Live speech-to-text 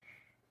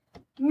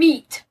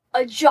Meet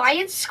a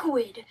giant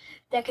squid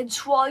that can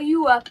swallow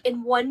you up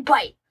in one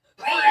bite.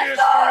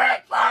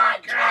 Prehistoric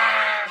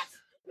Podcast!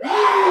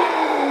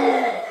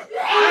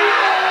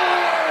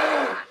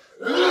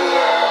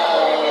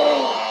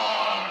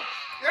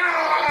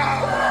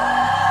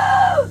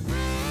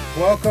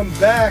 Welcome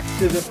back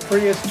to the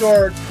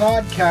Prehistoric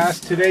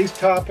Podcast. Today's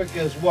topic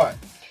is what?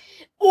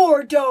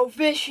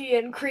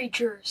 Ordovician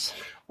creatures.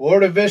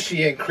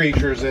 Ordovician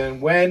creatures.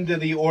 And when did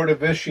the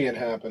Ordovician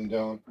happen,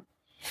 Dylan?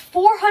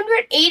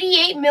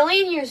 488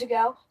 million years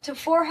ago to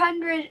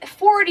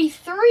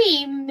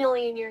 443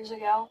 million years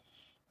ago.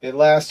 It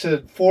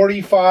lasted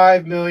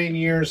 45 million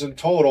years in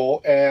total,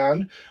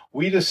 and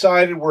we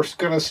decided we're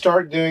going to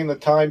start doing the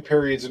time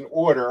periods in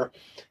order.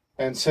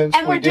 And since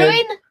we're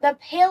doing the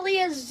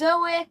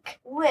Paleozoic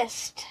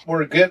list.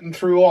 We're getting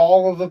through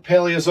all of the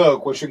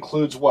Paleozoic, which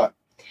includes what?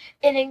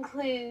 It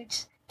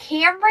includes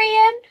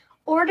Cambrian,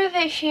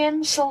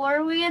 Ordovician,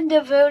 Silurian,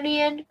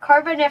 Devonian,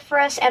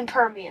 Carboniferous, and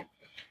Permian.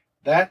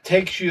 That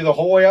takes you the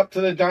whole way up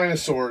to the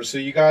dinosaurs, so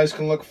you guys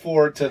can look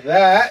forward to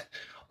that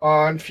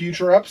on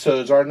future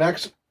episodes. Our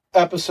next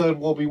episode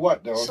will be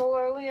what, Dylan?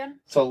 Silurian.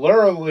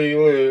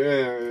 Silurian.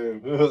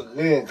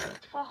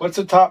 What's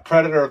the top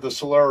predator of the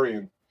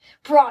Silurian?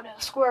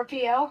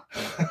 Bronto-Scorpio.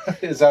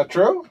 Is that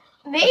true?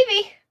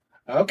 Maybe.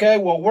 Okay,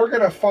 well, we're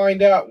going to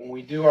find out when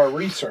we do our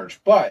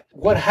research. But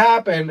what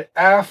happened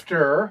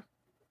after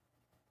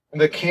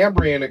the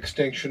Cambrian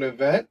extinction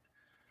event,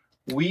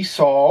 we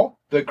saw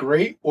the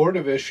Great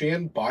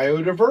Ordovician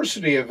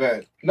Biodiversity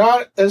Event.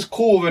 Not as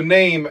cool of a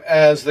name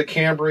as the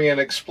Cambrian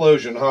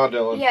explosion, huh,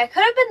 Dylan? Yeah, it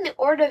could have been the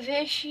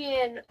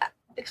Ordovician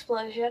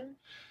explosion.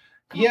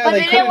 Yeah,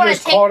 they could have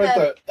just called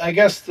it I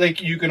guess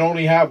you can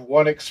only have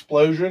one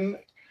explosion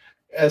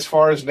as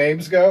far as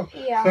names go.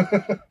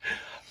 Yeah.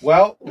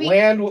 Well,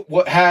 land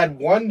had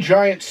one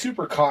giant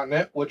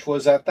supercontinent, which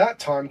was at that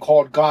time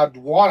called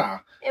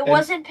Gondwana. It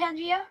wasn't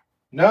Pangea?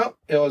 No,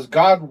 it was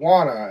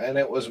Gondwana, and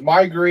it was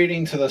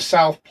migrating to the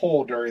South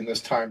Pole during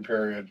this time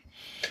period.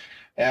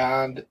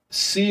 And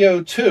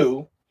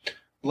CO2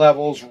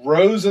 levels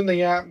rose in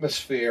the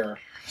atmosphere,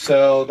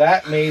 so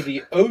that made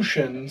the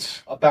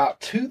oceans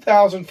about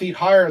 2,000 feet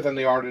higher than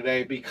they are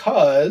today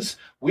because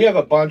we have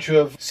a bunch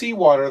of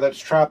seawater that's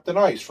trapped in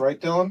ice,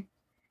 right, Dylan?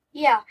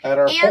 Yeah. At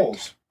our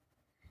poles.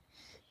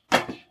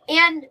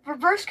 And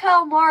reverse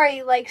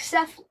calamari, like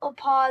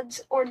cephalopods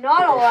or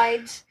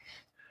nautiloids,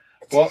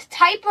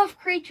 type of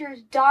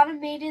creatures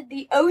dominated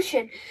the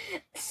ocean,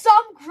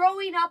 some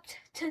growing up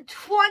to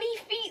 20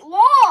 feet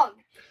long.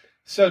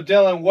 So,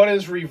 Dylan, what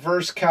is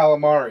reverse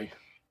calamari?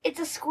 It's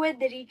a squid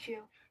that eats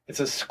you.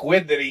 It's a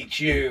squid that eats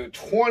you.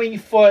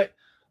 20-foot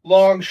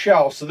long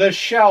shell. So this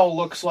shell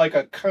looks like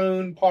a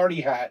cone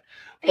party hat,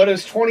 but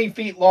it's 20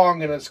 feet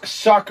long, and it's a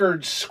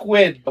suckered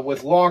squid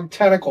with long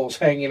tentacles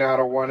hanging out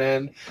of one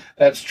end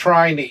that's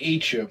trying to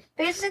eat you.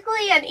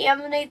 Basically an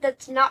ammonite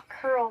that's not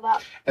curled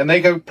up. And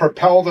they can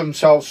propel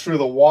themselves through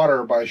the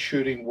water by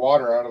shooting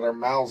water out of their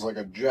mouths like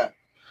a jet.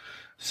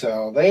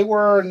 So they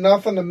were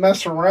nothing to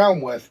mess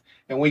around with,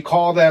 and we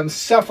call them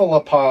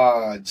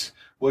cephalopods,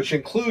 which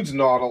includes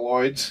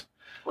nautiloids.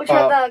 Which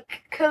are the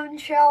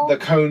cone-shelled? The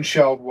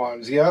cone-shelled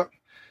ones, yep.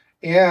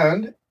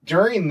 And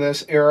during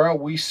this era,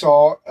 we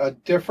saw a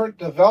different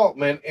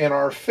development in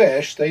our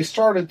fish. They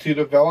started to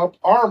develop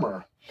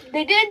armor.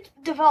 They didn't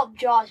develop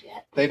jaws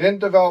yet. They didn't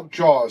develop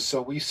jaws,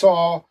 so we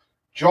saw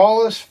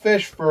jawless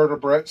fish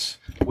vertebrates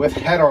with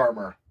head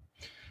armor.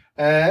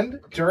 And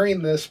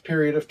during this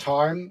period of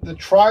time, the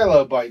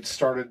trilobites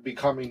started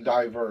becoming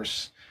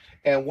diverse.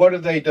 And what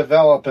did they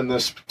develop in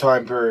this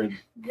time period?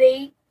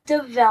 They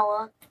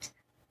developed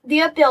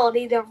the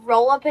ability to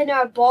roll up in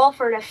a ball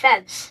for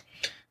defense.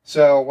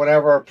 So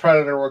whenever a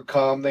predator would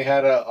come, they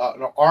had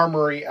an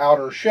armory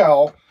outer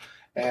shell,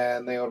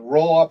 and they would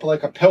roll up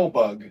like a pill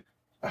bug.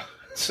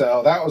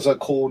 So that was a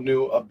cool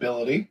new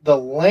ability. The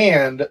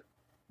land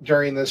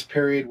during this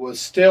period was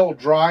still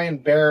dry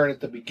and barren at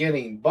the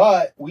beginning,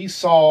 but we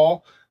saw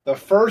the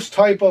first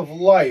type of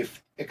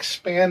life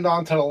expand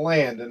onto the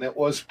land, and it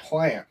was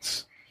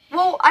plants.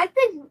 Well, I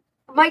think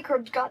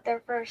microbes got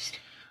there first.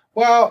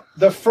 Well,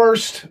 the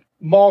first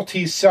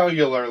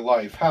multicellular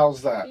life.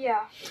 How's that?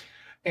 Yeah.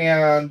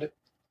 And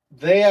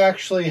they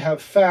actually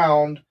have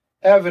found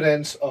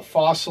evidence of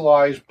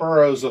fossilized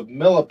burrows of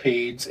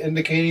millipedes,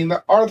 indicating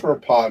that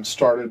arthropods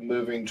started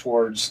moving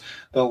towards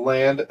the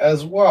land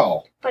as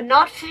well. But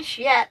not fish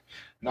yet.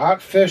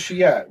 Not fish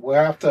yet. We'll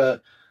have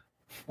to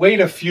wait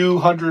a few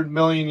 100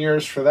 million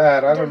years for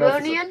that. I don't know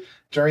if it's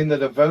during the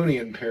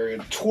Devonian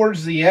period.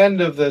 Towards the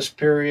end of this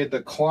period,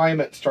 the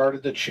climate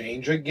started to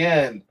change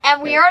again.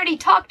 And we already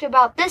talked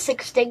about this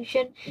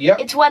extinction. Yep.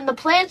 It's when the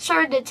plants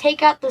started to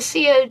take out the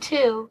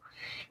CO2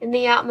 in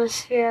the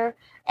atmosphere,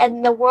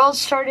 and the world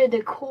started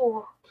to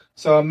cool.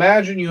 So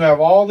imagine you have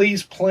all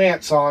these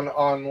plants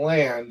on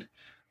land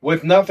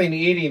with nothing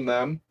eating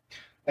them,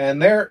 and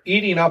they're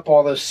eating up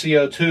all this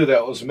CO2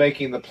 that was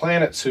making the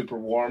planet super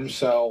warm.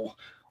 So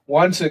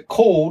once it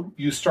cooled,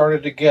 you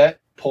started to get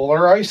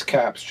polar ice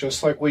caps,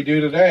 just like we do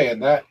today,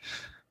 and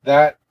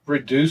that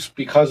reduced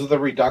because of the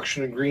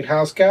reduction in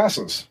greenhouse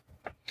gases.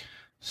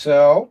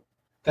 So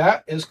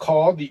that is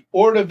called the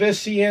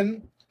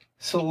Ordovician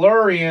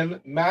Silurian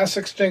mass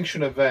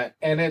extinction event,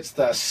 and it's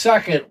the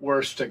second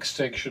worst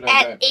extinction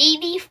event. At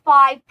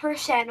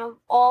 85% of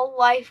all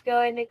life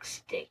going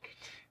extinct.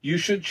 You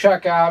should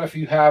check out, if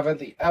you haven't,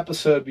 the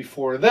episode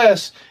before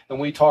this, and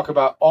we talk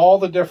about all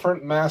the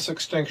different mass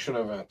extinction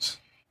events.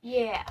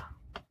 Yeah.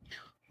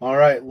 All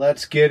right,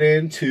 let's get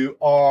into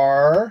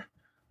our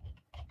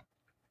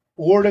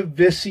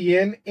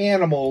Ordovician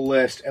animal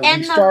list, and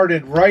we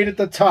started right at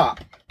the top.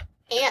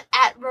 And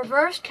at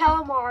reverse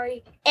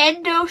calamari,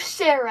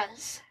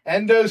 Endoceras.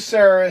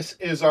 Endoceras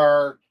is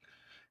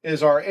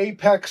our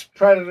apex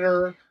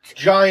predator,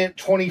 giant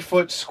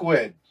 20-foot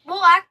squid.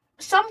 Well,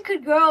 some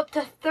could grow up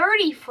to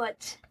 30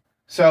 foot.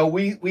 So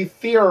we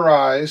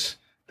theorize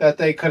that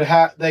they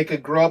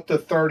could grow up to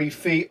 30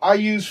 feet. I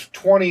use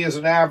 20 as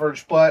an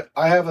average, but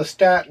I have a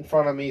stat in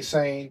front of me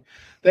saying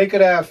they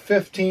could have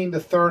 15 to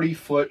 30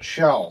 foot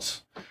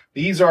shells.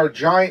 These are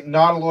giant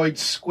nautiloid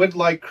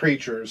squid-like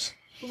creatures.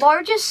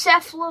 Largest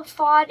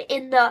cephalopod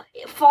in the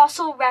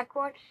fossil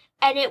record,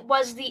 and it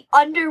was the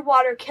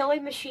underwater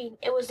killing machine.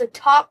 It was the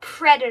top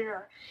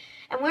predator.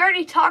 And we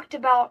already talked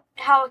about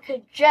how it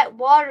could jet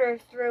water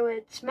through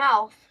its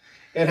mouth.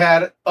 It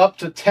had up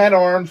to 10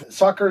 arms,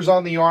 suckers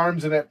on the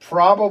arms, and it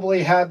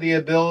probably had the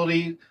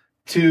ability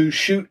to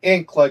shoot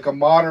ink like a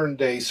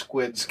modern-day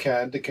squids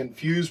can to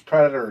confuse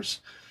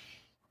predators.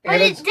 But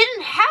it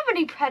didn't have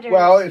any predators.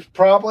 Well, it's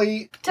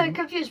probably... To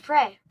confuse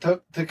prey. To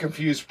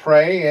confuse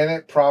prey, and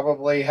it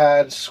probably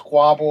had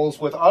squabbles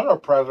with other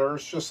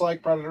predators, just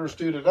like predators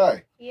do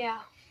today. Yeah.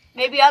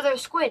 Maybe other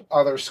squid.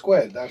 Other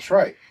squid, that's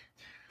right.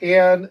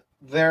 And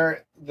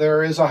there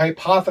is a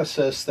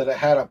hypothesis that it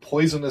had a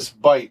poisonous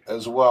bite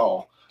as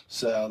well.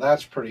 So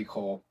that's pretty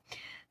cool.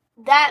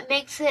 That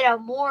makes it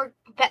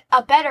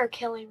a better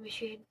killing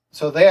machine.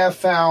 So they have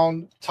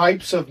found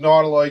types of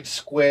nautiloid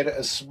squid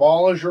as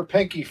small as your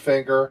pinky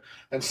finger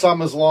and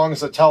some as long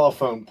as a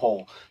telephone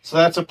pole. So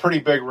that's a pretty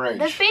big range.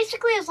 That's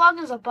basically as long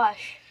as a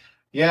bush.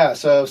 Yeah,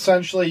 so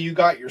essentially you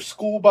got your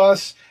school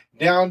bus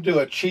down to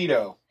a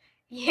Cheeto.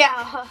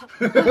 Yeah.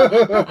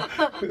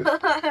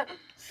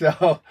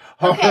 So,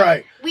 all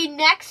right. We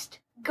next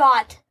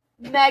got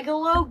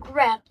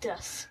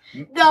Megalograptus,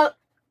 the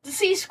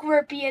sea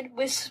scorpion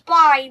with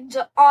spines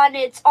on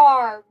its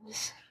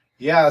arms.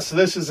 Yeah, so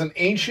this is an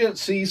ancient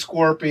sea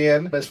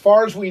scorpion. As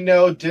far as we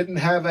know, didn't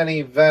have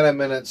any venom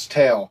in its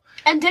tail.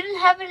 And didn't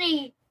have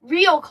any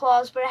real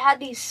claws, but it had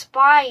these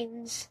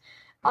spines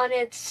on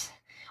its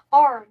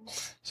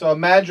arms. So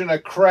imagine a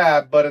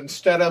crab, but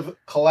instead of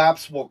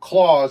collapsible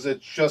claws,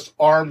 it's just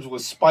arms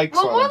with spikes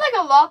on them. Well, more like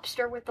a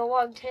lobster with a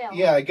long tail.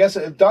 Yeah, I guess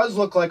it does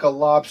look like a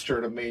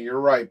lobster to me. You're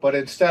right. But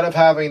instead of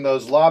having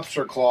those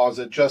lobster claws,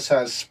 it just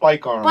has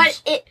spike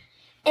arms. But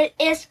it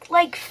is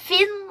like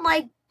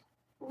fin-like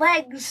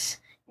legs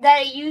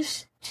that it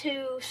used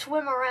to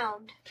swim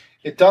around.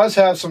 It does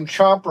have some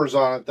chompers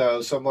on it,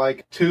 though. Some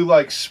two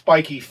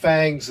spiky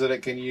fangs that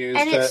it can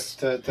use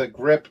to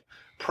grip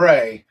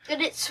prey.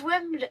 And it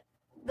swimmed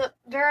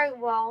very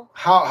well.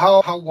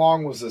 How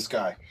long was this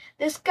guy?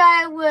 This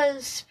guy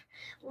was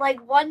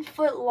 1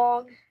 foot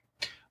long.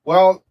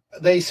 Well,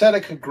 they said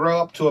it could grow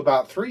up to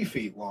about 3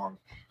 feet long.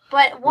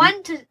 But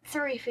 1 to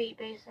 3 feet,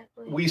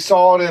 basically. We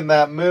saw it in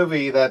that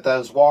movie that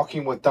those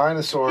Walking with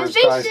Dinosaurs guys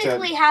did. It's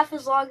basically half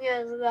as long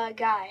as the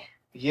guy.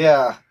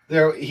 Yeah,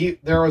 there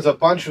was a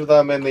bunch of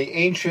them in the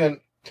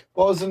ancient.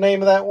 What was the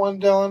name of that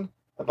one, Dylan?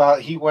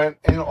 About he went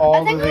in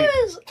all of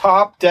the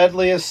top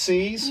deadliest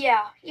seas.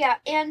 Yeah,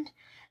 and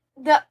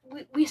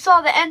we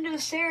saw the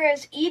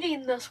Endoceras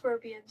eating the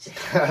scorpions.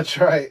 That's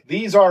right.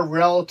 These are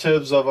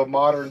relatives of a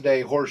modern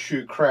day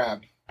horseshoe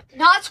crab.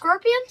 Not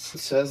scorpions? It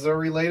says they're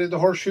related to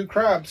horseshoe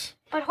crabs.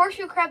 But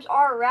horseshoe crabs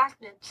are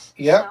arachnids.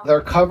 Yep, so.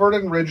 They're covered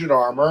in rigid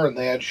armor, and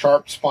they had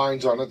sharp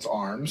spines on its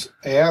arms,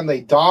 and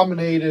they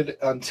dominated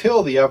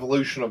until the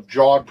evolution of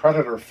jawed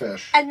predator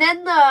fish. And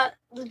then the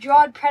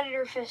jawed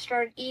predator fish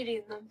started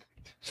eating them.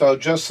 So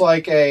just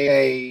like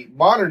a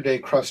modern-day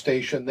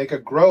crustacean, they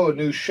could grow a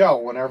new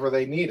shell whenever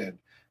they needed.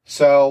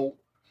 So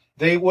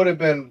they would have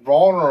been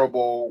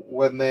vulnerable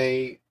when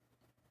they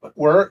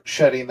were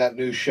shedding that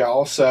new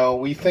shell. So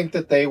we think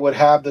that they would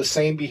have the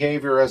same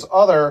behavior as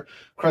other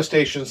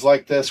crustaceans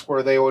like this,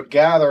 where they would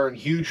gather in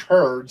huge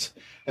herds,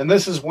 and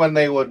this is when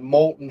they would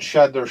molt and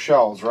shed their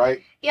shells,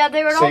 right? Yeah,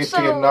 they would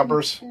Safety in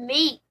numbers.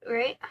 Mate,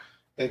 right?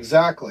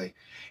 Exactly.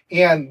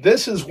 And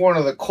this is one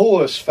of the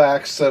coolest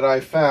facts that I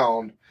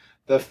found.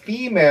 The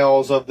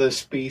females of this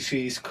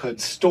species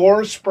could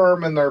store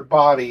sperm in their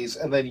bodies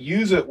and then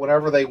use it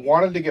whenever they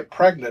wanted to get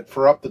pregnant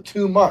for up to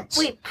 2 months.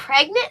 Wait,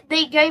 pregnant?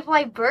 They gave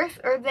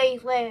birth, or they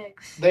lay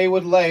eggs? They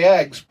would lay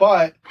eggs,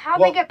 but how'd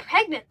they get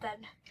pregnant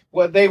then?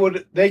 Well,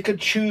 they could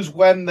choose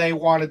when they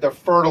wanted to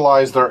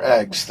fertilize their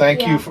eggs.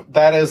 Thank you.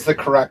 That is the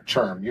correct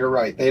term. You're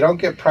right. They don't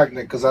get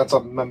pregnant because that's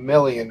a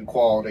mammalian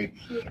quality.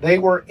 Yeah. They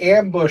were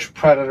ambush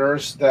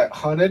predators that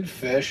hunted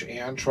fish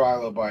and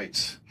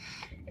trilobites.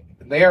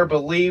 They are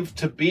believed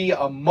to be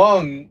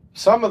among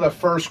some of the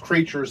first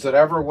creatures that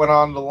ever went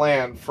on the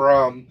land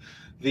from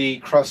the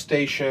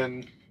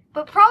crustacean.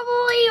 But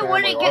probably it family,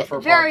 wouldn't get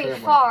arthropod very family.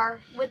 far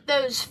with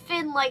those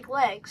fin-like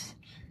legs.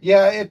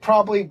 Yeah, it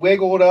probably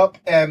wiggled up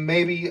and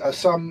maybe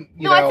some,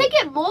 you know. I think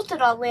it molted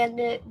on land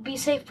to be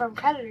safe from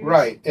predators.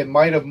 Right. It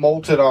might have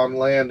molted on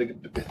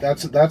land.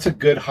 That's a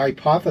good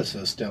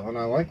hypothesis, Dylan.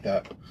 I like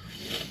that.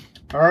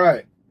 All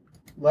right.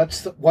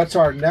 What's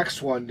our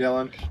next one,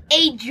 Dylan?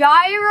 A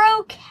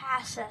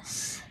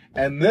Gyrocassus.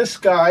 And this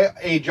guy,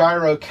 a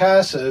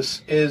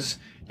Gyrocassus, is,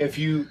 if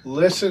you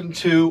listen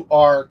to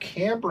our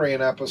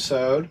Cambrian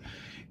episode,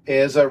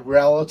 is a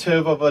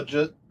relative of a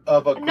group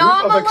of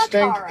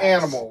extinct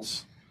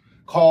animals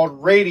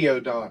called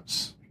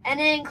radiodonts. And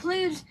it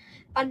includes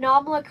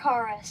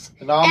Anomalocaris.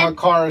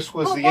 Anomalocaris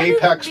was the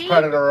apex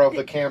predator of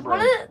the Cambrian.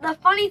 One of the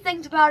funny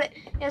things about it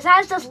is it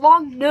has this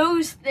long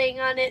nose thing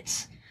on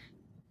its...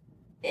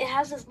 It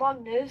has this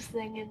long nose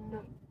thing and...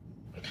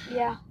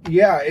 Yeah.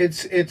 Yeah,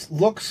 it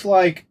looks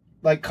like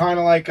kind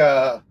of like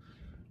a...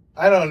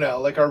 I don't know,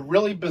 like a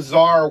really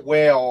bizarre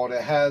whale, and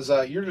it has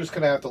you're just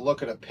going to have to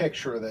look at a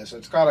picture of this.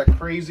 It's got a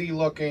crazy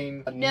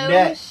looking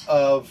net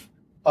of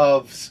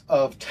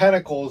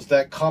tentacles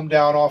that come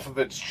down off of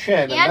its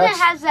chin. And it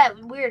has that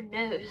weird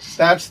nose.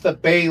 That's the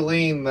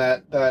baleen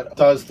that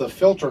does the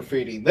filter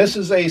feeding. This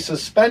is a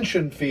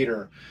suspension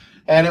feeder,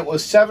 and it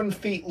was 7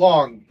 feet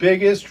long,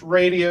 biggest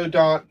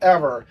radiodont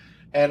ever.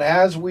 And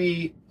as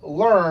we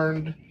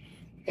learned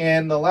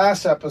in the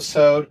last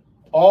episode,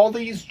 all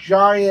these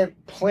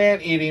giant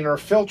plant-eating or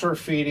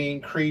filter-feeding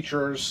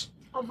creatures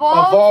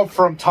evolved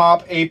from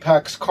top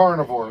apex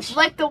carnivores.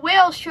 Like the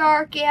whale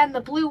shark and the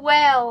blue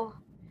whale,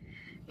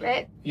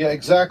 right? Yeah,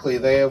 exactly.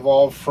 They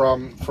evolved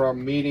from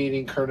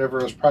meat-eating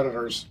carnivorous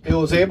predators. It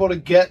was able to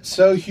get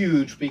so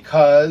huge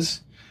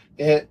because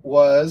it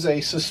was a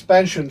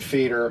suspension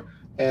feeder,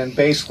 and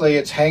basically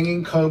its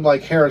hanging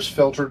comb-like hairs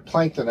filtered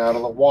plankton out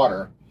of the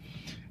water.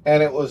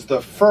 And it was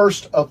the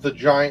first of the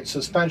giant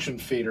suspension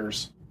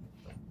feeders.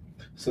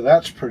 So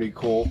that's pretty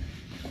cool.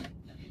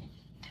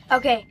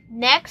 Okay,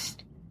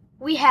 next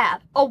we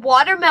have a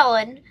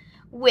watermelon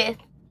with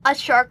a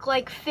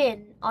shark-like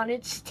fin on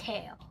its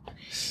tail.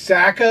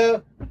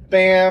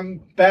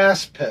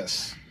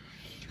 Sacabambaspis.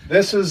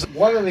 This is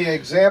one of the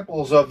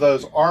examples of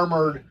those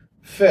armored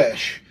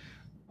fish.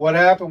 What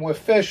happened with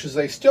fish is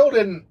they still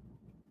didn't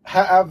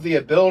have the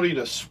ability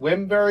to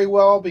swim very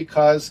well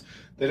because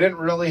they didn't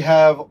really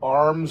have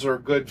arms or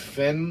good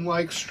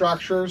fin-like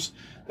structures.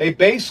 They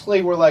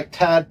basically were like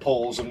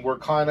tadpoles and were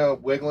kind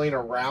of wiggling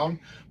around.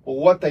 But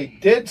what they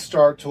did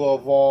start to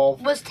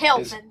evolve was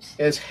tail fins.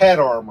 Is head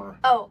armor.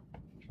 Oh.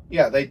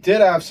 Yeah, they did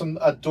have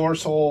a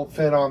dorsal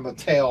fin on the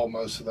tail,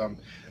 most of them.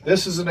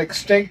 This is an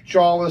extinct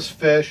jawless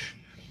fish,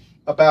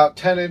 about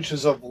 10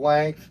 inches of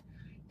length.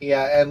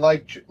 Yeah, and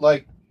like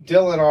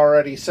Dylan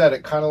already said,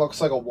 it kind of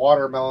looks like a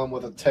watermelon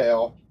with a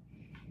tail.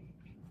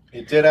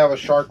 It did have a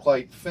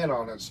shark-like fin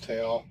on its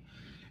tail.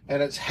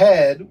 And its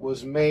head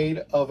was made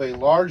of a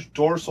large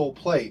dorsal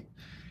plate.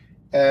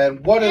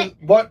 And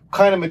what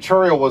kind of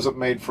material was it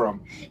made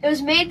from? It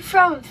was made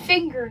from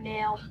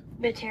fingernail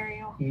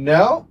material.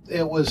 No,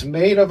 it was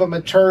made of a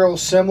material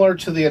similar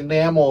to the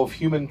enamel of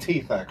human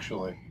teeth,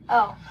 actually.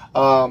 Oh.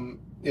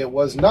 It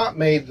was not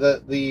made I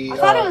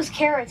thought it was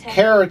keratin.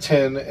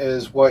 Keratin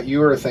is what you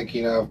were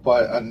thinking of,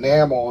 but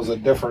enamel is a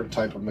different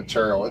type of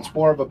material. It's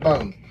more of a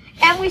bone.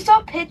 And we saw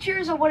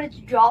pictures of what its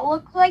jaw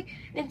looked like.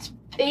 It's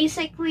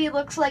basically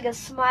looks like a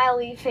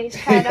smiley face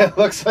kind of. It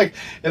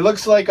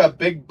looks like a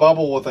big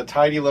bubble with a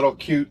tiny little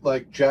cute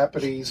like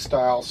Japanese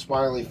style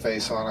smiley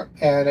face on it.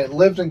 And it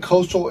lived in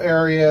coastal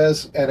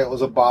areas, and it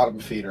was a bottom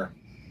feeder.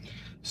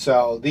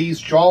 So these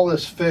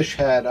jawless fish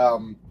had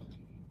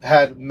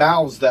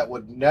mouths that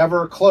would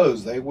never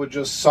close. They would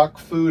just suck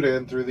food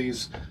in through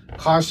these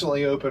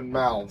constantly open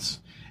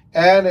mouths.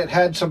 And it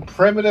had some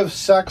primitive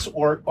sense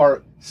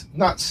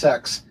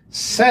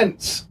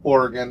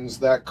organs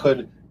that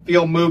could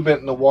feel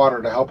movement in the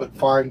water to help it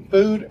find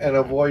food and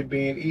avoid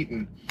being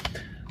eaten.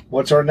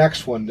 What's our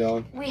next one,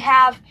 Dylan? We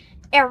have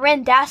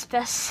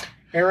Erendaspis.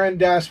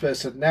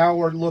 Erendaspis, and now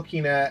we're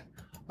looking at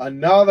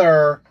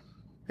another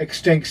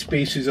extinct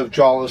species of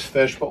jawless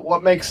fish, but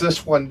what makes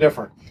this one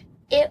different?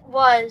 It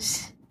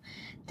was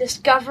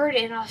discovered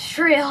in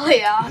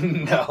Australia.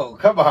 No,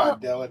 come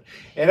on, Dylan.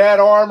 It had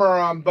armor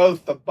on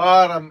both the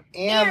bottom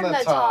and the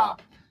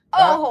top.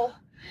 Oh.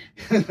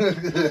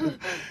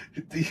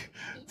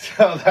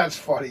 Oh, that's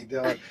funny,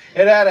 Dylan.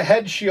 It had a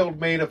head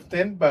shield made of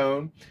thin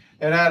bone.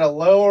 It had a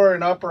lower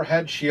and upper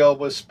head shield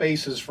with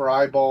spaces for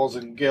eyeballs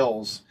and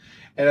gills.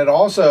 And it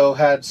also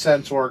had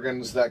sense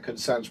organs that could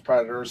sense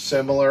predators,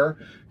 similar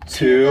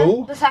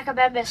to the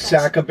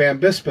Sacabambaspis.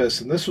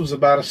 Sacabambaspis. And this was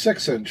about a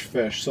 6-inch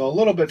fish, so a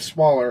little bit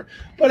smaller.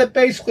 But it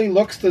basically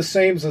looks the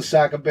same as the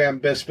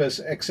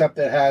Sacabambaspis, except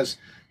it has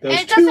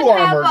those two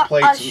armored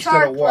plates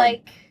instead of one.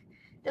 It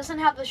doesn't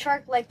have the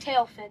shark-like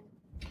tail fin.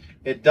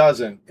 It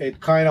doesn't. It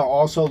kind of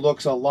also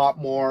looks a lot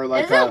more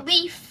like a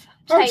leaf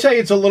type. I'd say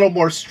it's a little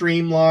more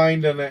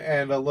streamlined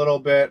and a little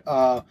bit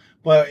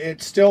but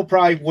it still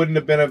probably wouldn't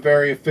have been a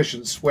very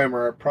efficient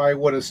swimmer. It probably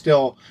would have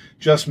still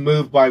just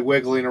moved by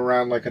wiggling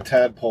around like a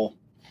tadpole.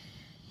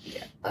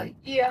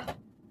 Yeah.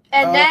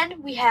 And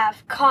then we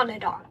have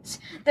conodons.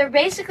 They're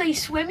basically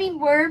swimming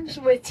worms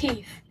with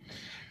teeth.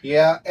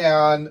 Yeah,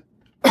 and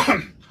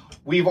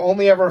we've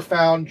only ever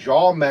found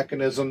jaw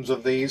mechanisms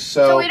of these,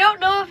 so we don't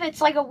know if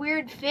it's like a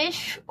weird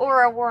fish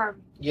or a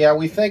worm. Yeah,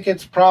 we think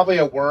it's probably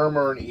a worm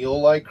or an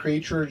eel-like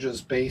creature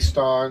just based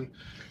on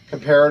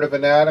comparative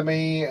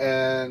anatomy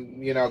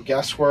and,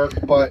 guesswork.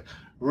 But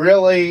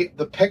really,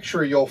 the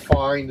picture you'll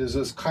find is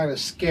this kind of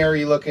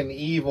scary-looking,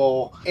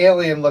 evil,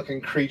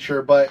 alien-looking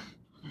creature. But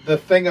the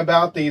thing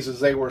about these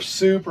is they were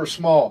super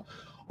small.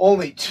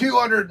 Only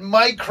 200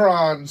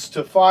 microns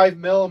to 5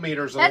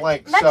 millimeters in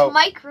length. That's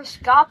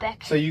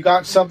microscopic. So you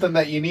got something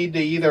that you need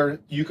to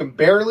you can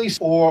barely see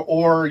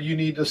or you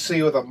need to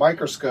see with a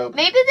microscope.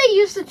 Maybe they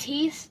use the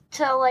teeth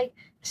to,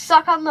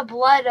 suck on the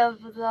blood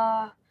of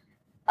the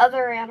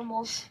other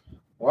animals.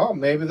 Well,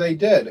 maybe they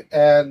did.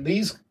 And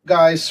these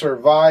guys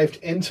survived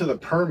into the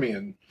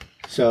Permian.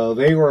 So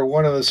they were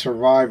one of the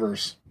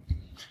survivors.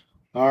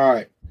 All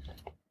right.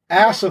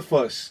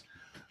 Asaphus.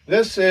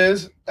 This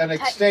is an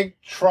extinct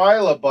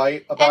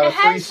trilobite, about a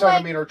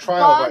 3-centimeter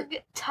trilobite.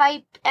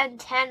 Bug-type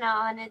antenna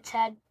on its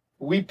head.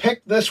 We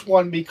picked this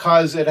one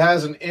because it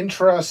has an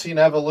interesting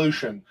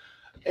evolution.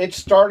 It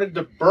started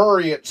to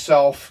bury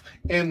itself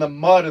in the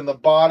mud in the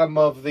bottom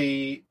of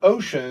the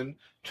ocean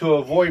to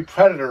avoid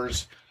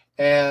predators.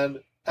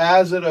 And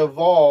as it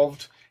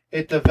evolved,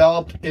 it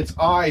developed its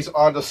eyes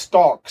onto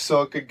stalks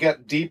so it could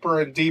get deeper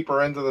and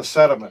deeper into the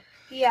sediment.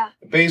 Yeah.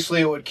 Basically,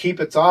 it would keep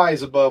its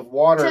eyes above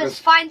water to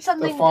find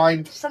something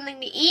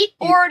to eat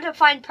or to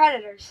find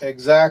predators.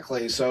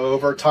 Exactly. So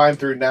over time,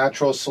 through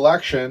natural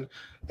selection,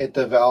 it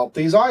developed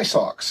these eye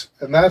stalks,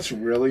 and that's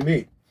really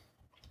neat.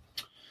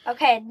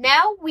 Okay,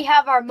 now we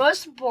have our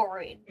most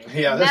boring.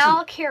 Yeah,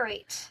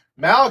 Malacurites.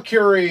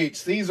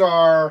 Malacurites. These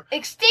are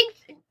extinct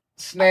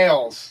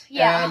snails.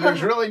 Yeah. And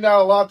there's really not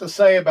a lot to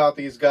say about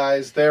these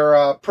guys. They're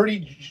a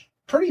pretty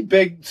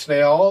big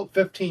snail,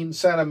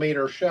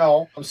 15-centimeter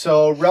shell.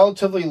 So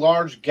relatively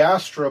large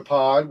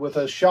gastropod with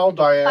a shell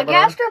diameter. A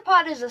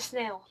gastropod is a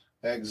snail.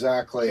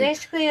 Exactly. It's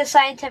basically a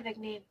scientific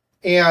name.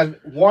 And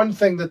one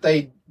thing that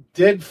they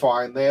did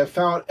find, they have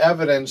found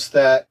evidence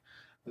that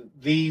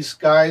these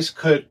guys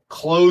could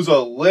close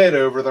a lid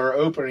over their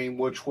opening,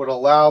 which would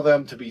allow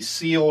them to be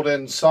sealed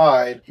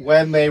inside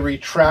when they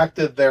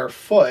retracted their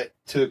foot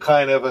to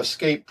kind of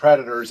escape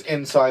predators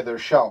inside their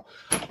shell.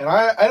 And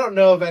I don't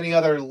know of any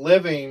other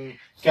living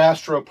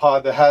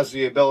gastropod that has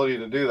the ability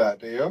to do that,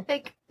 do you?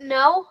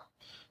 No.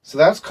 So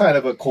that's kind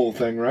of a cool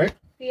thing, right?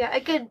 Yeah,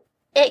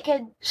 it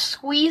could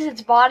squeeze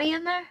its body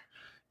in there.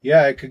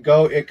 Yeah, it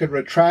could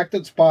retract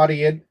its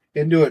body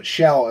into its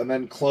shell and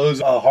then close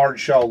a hard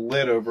shell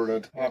lid over the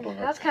top of it.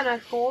 That's kind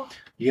of cool.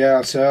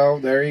 Yeah, so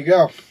there you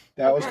go.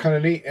 That was kind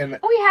of neat. And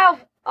we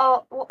have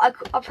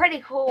a pretty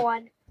cool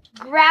one.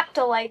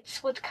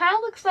 Graptolites, which kind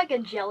of looks like a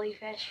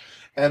jellyfish.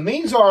 And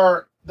these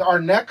are our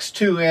next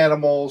two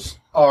animals.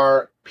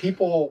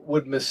 People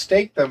would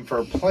mistake them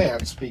for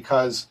plants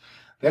because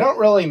they don't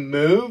really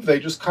move. They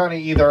just kind of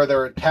either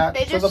they're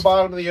attached to the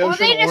bottom of the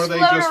ocean or they just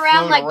float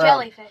around like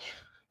jellyfish.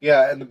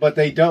 Yeah, but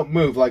they don't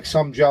move like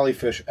some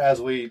jellyfish,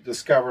 as we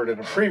discovered in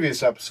a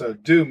previous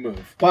episode, do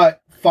move.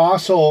 But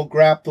fossil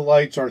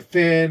graptolites are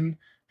thin,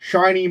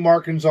 shiny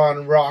markings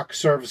on rock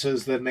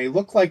surfaces. Then they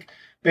look like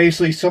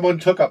basically someone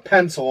took a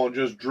pencil and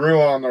just drew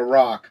on the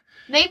rock.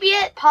 Maybe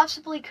it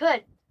possibly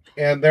could.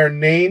 And their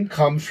name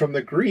comes from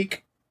the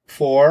Greek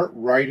for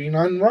writing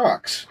on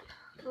rocks.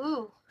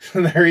 Ooh.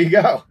 There you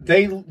go.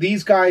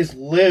 These guys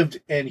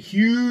lived in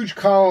huge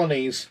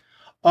colonies,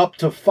 up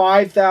to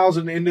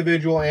 5,000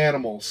 individual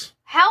animals.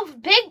 How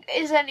big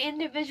is an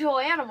individual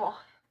animal?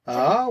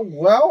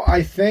 Well,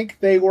 I think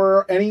they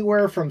were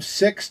anywhere from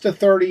 6 to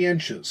 30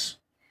 inches.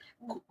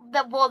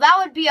 Well, that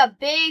would be a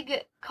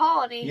big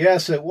colony.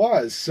 Yes, it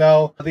was.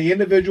 So the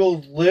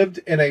individuals lived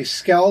in a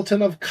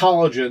skeleton of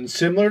collagen,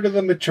 similar to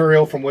the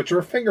material from which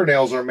our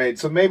fingernails are made.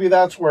 So maybe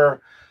that's where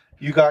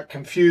you got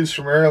confused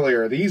from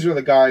earlier. These are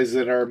the guys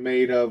that are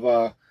made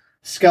of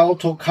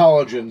skeletal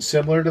collagen,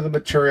 similar to the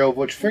material of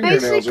which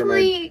fingernails are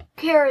made. Basically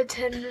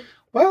keratin.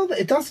 Well,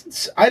 it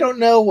doesn't. I don't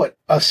know what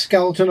a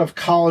skeleton of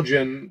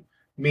collagen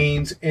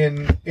means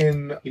in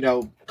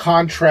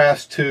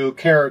contrast to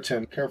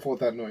keratin. Careful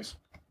with that noise.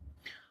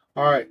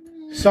 All right.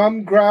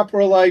 Some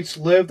graptolites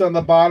lived on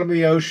the bottom of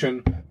the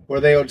ocean, where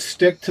they would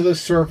stick to the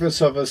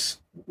surface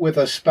with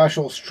a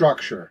special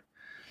structure.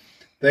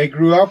 They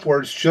grew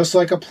upwards just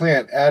like a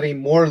plant,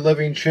 adding more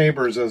living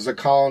chambers as the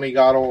colony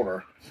got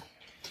older.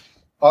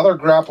 Other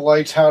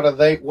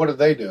graptolites, what did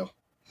they do?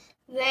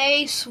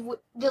 They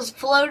just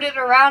floated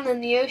around in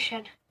the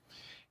ocean.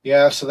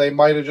 Yeah, so they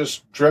might have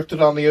just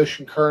drifted on the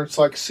ocean currents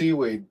like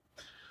seaweed.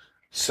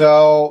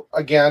 So,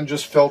 again,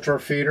 just filter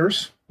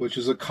feeders, which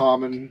is a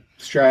common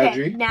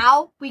strategy. Okay,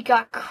 now we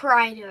got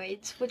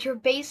crinoids, which are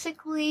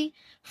basically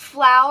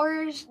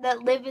flowers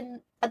that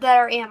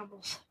are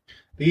animals.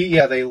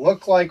 They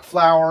look like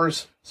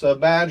flowers. So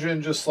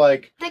imagine just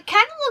like they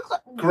kind of look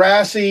like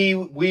grassy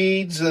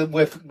weeds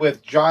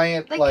with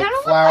giant like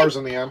flowers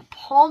in the end.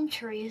 Palm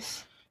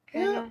trees.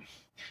 Yeah.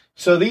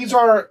 So these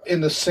are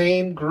in the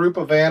same group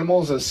of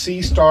animals as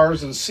sea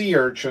stars and sea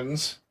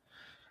urchins.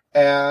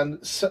 And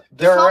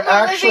there are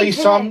actually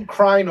some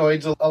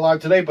crinoids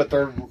alive today, but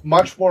they're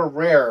much more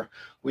rare.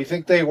 We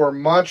think they were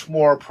much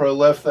more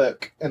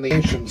prolific in the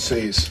ancient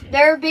seas.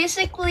 They're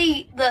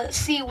basically the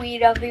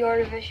seaweed of the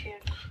Ordovician.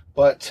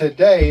 But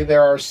today,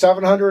 there are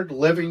 700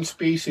 living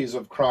species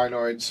of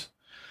crinoids.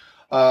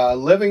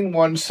 Living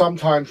ones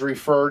sometimes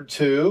referred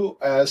to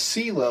as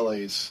sea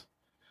lilies.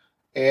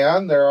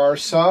 And there are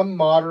some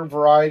modern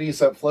varieties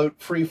that float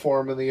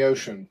freeform in the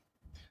ocean.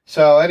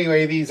 So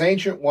anyway, these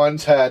ancient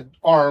ones had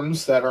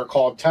arms that are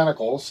called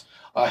tentacles,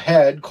 a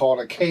head called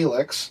a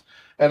calyx,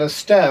 and a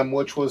stem,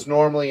 which was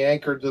normally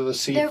anchored to the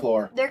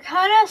seafloor. They're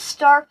kind of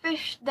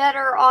starfish that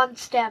are on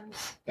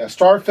stems. Yeah,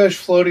 starfish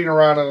floating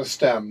around on a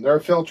stem.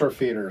 They're filter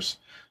feeders.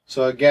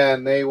 So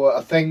again,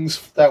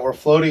 things that were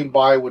floating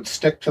by would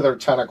stick to their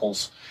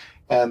tentacles,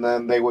 and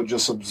then they would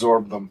just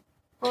absorb them.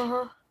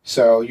 Uh-huh.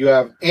 So you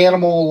have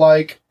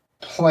animal-like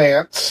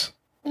plants.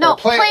 No,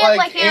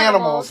 plant-like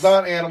animals,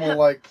 not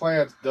animal-like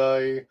plants,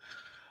 duh.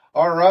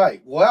 All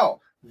right,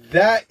 well,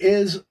 that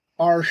is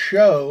our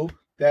show.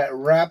 That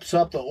wraps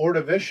up the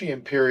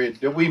Ordovician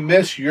period. Did we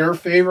miss your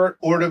favorite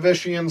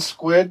Ordovician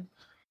squid?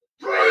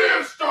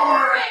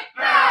 Prehistoric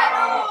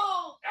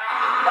battle!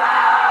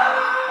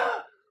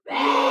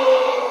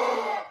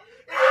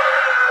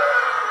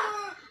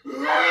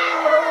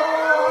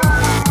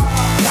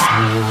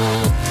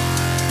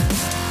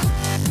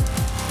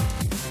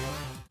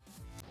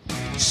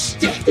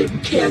 Stephen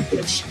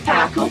Campus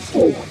Pack of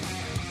 4,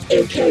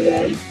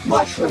 a.k.a.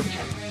 Mushroom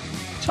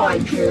Head.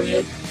 Time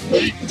period,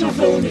 late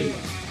Devonian.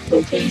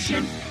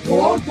 Location,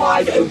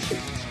 worldwide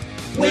oceans.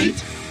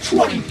 Weight,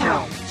 20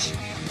 pounds.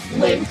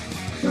 Length,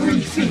 3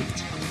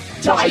 feet.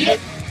 Diet,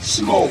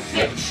 small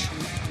fish.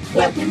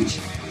 Weapons,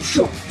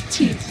 sharp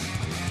teeth.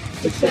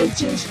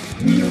 Defenses,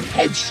 weird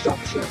head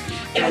structure,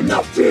 and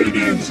the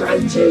feeding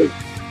frenzy.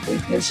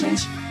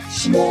 Weaknesses,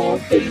 small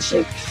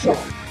basic shark.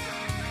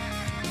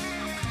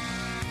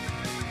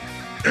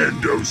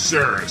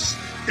 Endoceras,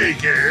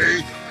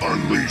 aka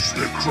Unleash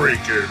the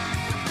Kraken.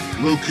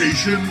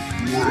 Location,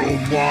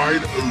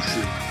 worldwide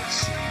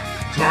oceans.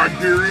 Time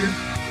period,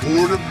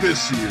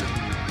 Ordovician.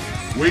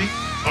 Weight,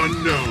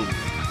 unknown.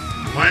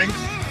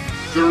 Length,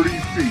 30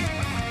 feet.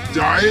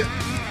 Diet,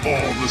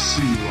 all the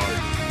sea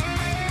life.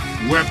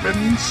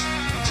 Weapons,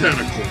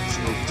 tentacles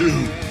of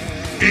doom.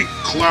 Ink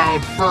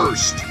cloud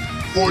burst,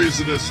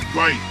 poisonous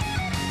bite.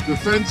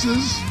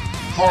 Defenses,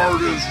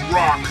 hard as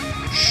rock,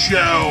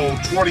 shell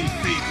 20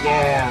 feet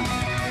long.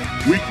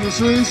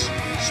 Weaknesses,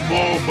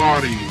 small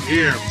body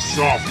and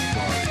soft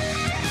body.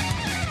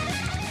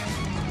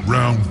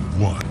 Round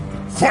 1.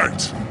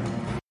 Fight!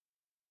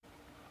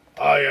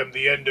 I am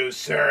the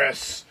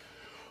Endoceras.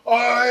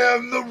 I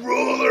am the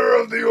ruler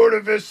of the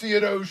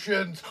Ordovician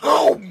oceans.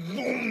 Oh,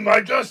 I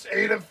just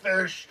ate a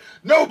fish.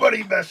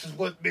 Nobody messes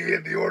with me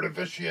in the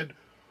Ordovician.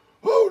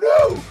 Oh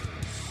no!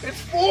 It's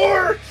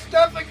Ford!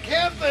 Stephen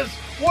Canthus!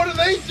 What are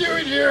they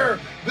doing here?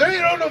 They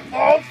don't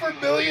evolve for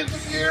millions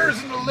of years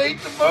in the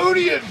late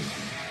Devonian.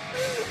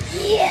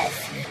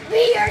 Yes,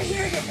 we are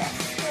here to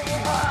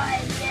destroy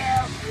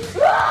you.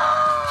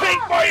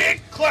 Take my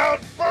ink cloud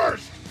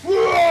first!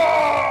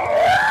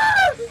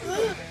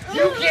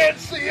 You can't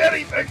see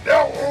anything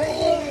now!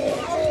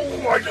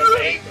 I just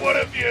ate one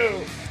of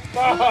you!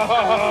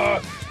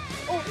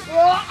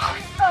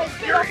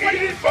 You're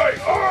eating my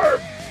arm!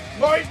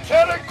 My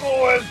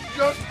tentacle has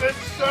just been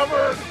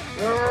severed!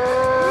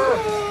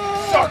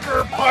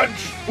 Sucker punch!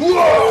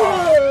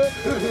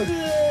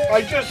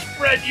 I just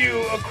spread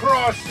you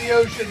across the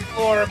ocean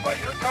floor, but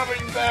you're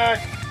coming back!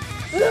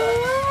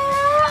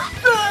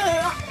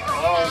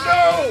 Oh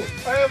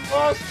no! I have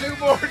lost 2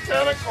 more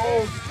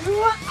tentacles!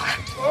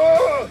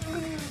 Oh,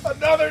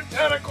 another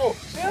tentacle!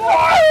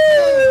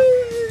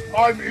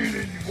 I'm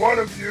eating one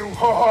of you!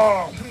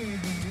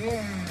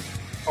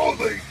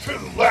 Only to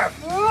the left!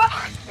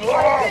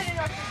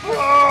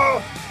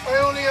 I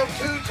only have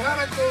 2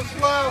 tentacles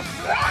left!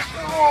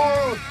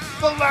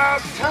 The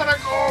last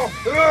tentacle!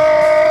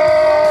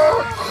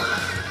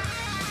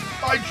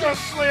 I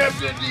just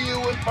slammed into you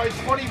with my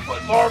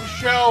 20-foot long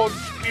shell and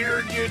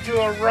speared you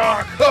to a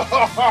rock!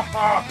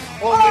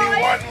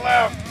 Only one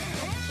left!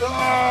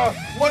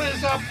 What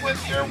is up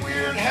with your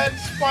weird head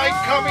spike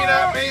coming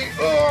at me?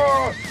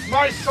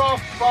 My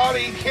soft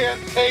body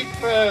can't take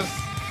this!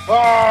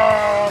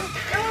 I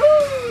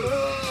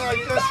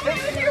just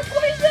hit you!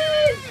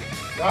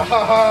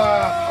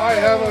 I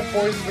have a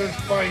poisonous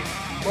bite,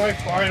 my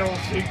final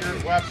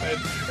secret weapon,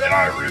 and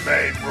I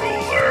remain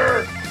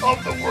ruler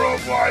of the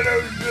worldwide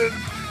oceans.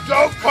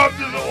 Don't come to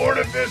the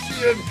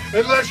Ordovician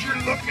unless you're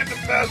looking to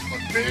mess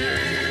with me.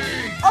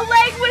 A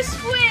leg with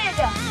squid!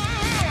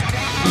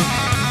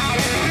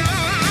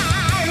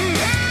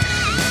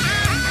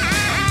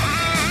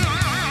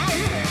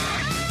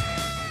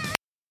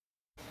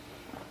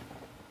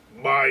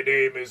 My My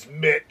name is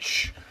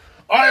Mitch.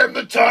 I am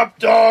the top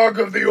dog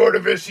of the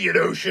Ordovician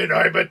Ocean.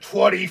 I'm a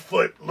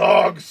 20-foot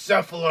long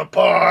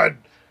cephalopod.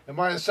 Am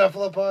I a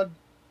cephalopod?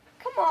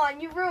 Come on,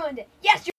 you ruined it. Yes,